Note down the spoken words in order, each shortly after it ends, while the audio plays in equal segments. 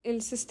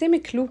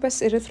السيستميك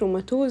لوبس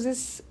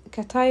اريثروماتوزس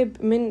كتايب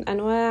من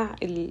انواع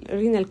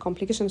الرينال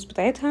كومبليكيشنز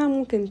بتاعتها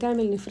ممكن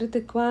تعمل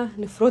نفرتك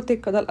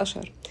ونفروتك، ده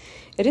الاشهر.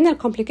 الرينال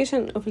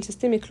كومبليكيشن اوف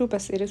السيستميك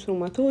لوبس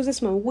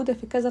اريثروماتوزس موجوده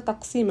في كذا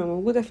تقسيمه،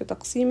 موجوده في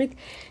تقسيمه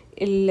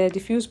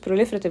الديفيوز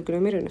بروليفراتيف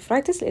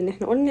جلوميرولونيفرايتس، لان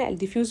احنا قلنا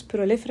الديفيوز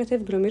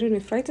بروليفراتيف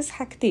جلوميرولونيفرايتس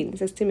حاجتين،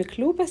 سيستميك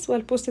لوبس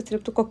والبوست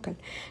تريبتوكوكال.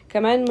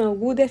 كمان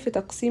موجوده في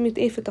تقسيمه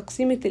في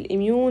تقسيمه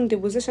الاميون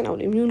ديبوزيشن او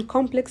الاميون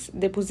كومبلكس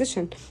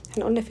ديبوزيشن.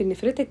 احنا قلنا في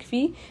النفرتك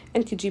في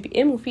انتي جي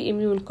بي ام وفي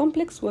اميون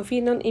كومبلكس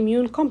وفي نون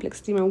اميون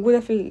كومبلكس، دي موجوده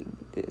في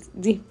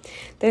دي.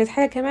 تالت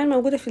حاجه كمان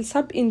موجوده في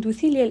السب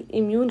اندوثيليال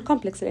اميون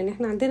كومبلكس، لان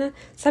احنا عندنا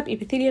سب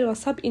ابيثيليال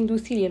وسب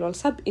اندوثيليال،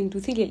 والسب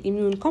اندوثيليال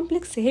اميون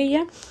كومبلكس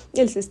هي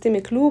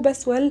السيستميك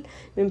لوبس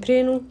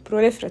والممبرينو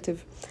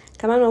بروليفراتيف.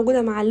 كمان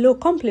موجوده مع اللو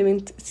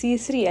كومبلمنت سي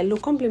 3، اللو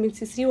كومبلمنت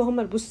سي 3 وهم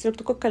البوست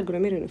ستريبتوكوكال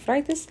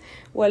جلوميرولونيفرايتس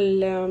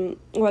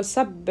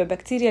والسب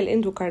بكتيريال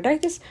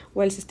اندوكاردايتس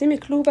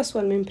والسيستميك لوبس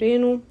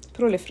والممبرينو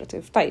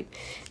بروليفراتيف. طيب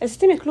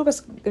السيستميك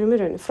لوبس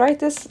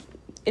جلوميرولونيفرايتس،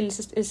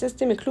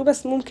 السيستميك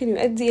لوبس ممكن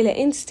يؤدي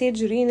الى اند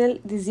ستيج رينال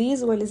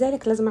ديزيز،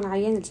 ولذلك لازم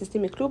العيان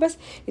السيستميك لوبس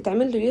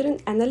يتعمل له يورين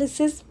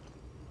اناليسيز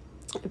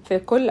في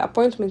كل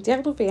ابوينتمنت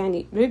ياخده، في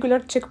يعني ريجولار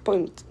تشيك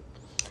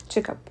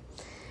اب،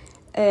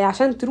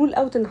 عشان ترول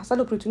اوت ان حصل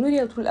له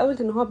بروتينوريا وترول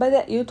اوت ان هو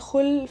بدا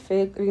يدخل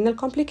في رينال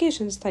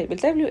كومبليكيشنز. طيب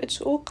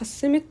WHO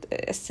قسمت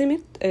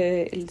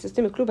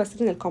السيستميك لوبس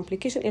رينال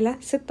كومبليكيشن الى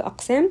 6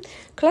 اقسام.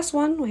 كلاس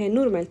 1 وهي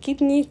نورمال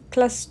كيدني،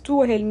 كلاس 2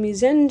 وهي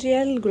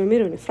الميزانجيال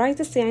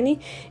جلوميرولونيفرايتس، يعني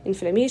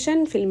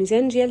انفلاميشن في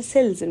الميزانجيال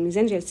سيلز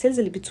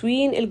اللي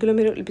بتوين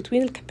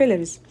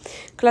الكابيلاريز.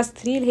 كلاس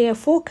 3 اللي هي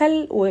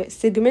فوكال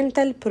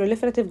وسيجمنتال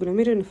بروليفراتيف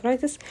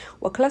جلوميرولونيفرايتس،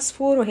 وكلاس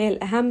 4 وهي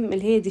الاهم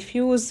اللي هي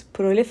ديفيوز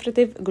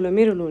بروليفراتيف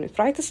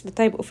جلوميرولونيفرايتس، ده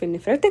تايب اوف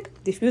النفرتك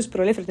ديفيوز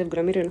بروليفراتيف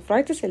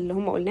جلوميرولونيفرايتس اللي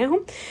هم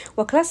قلناهم.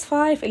 وكلاس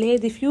 5 اللي هي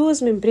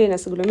ديفيوز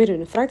ممبرينس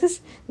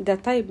جلوميرولونيفرايتس، ده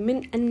تايب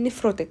من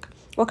النفروتك.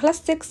 وكلاس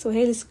 6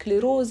 وهي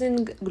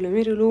السكليروزنج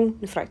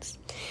جلوميرولونيفرايتس.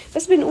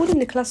 بس بنقول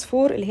ان كلاس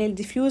 4 اللي هي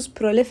الديفيوز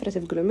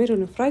بروليفراتيف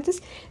جلوميرولونيفرايتس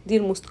دي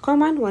الموست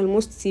كومن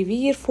والموست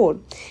سيفير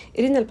فورم.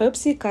 الرينال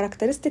بايوبسي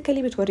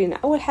كاركترستيكالي بتورينا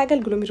اول حاجه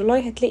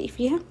الجلوميرولاي هتلاقي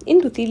فيها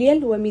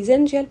اندوثيليال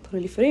وميزانجيال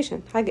بروليفريشن،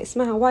 حاجه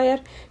اسمها واير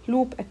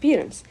لوب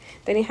ابييرنس.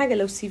 تاني حاجه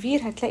لو سيفير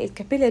هتلاقي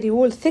الكابيلاري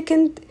وول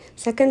ثيكند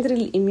سكندري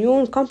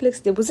الاميون كومبلكس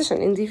ديبوزيشن،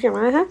 ان في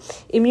معاها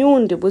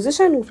اميون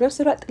ديبوزيشن وفي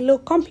نفس الوقت لو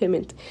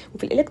كومبلمنت.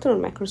 وفي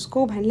الالكترون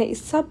مايكروسكوب هنلاقي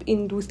سب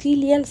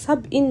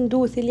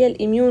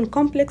اندوثيليال اميون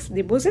كومبلكس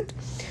ديبوزيت،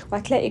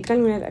 وهتلاقي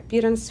جرانولار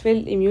ابييرنس في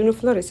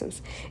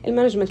الاميونوفلوريسنس.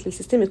 المانجمنت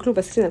للسيستميك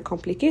لوبس رينال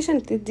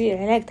كومبليكيشن تدي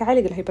علاج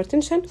تعالج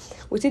الهايبرتنشن،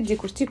 وتدي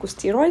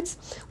كورتيكوستيرويدز،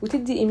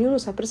 وتدي اميونو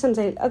سابريسنت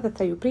زي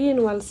الاذاثيوبرين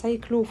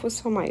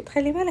والسايكلوفوسفامايد.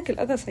 خلي بالك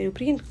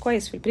الاذاثيوبرين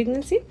كويس في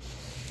البريجننسي.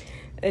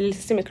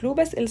 السيستميك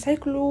لوبس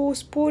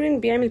السايكلوسبورين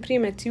بيعمل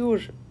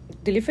بريماتيور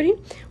ديليفري،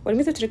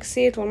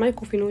 والميثوتريكسيت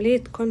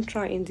والمايكوفينولات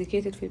كونترا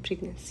انديكيتد في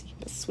البريجننسي.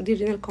 بس ودي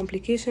الرينال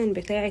كومبليكيشن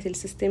بتاعه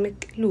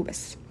السيستميك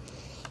لوبس.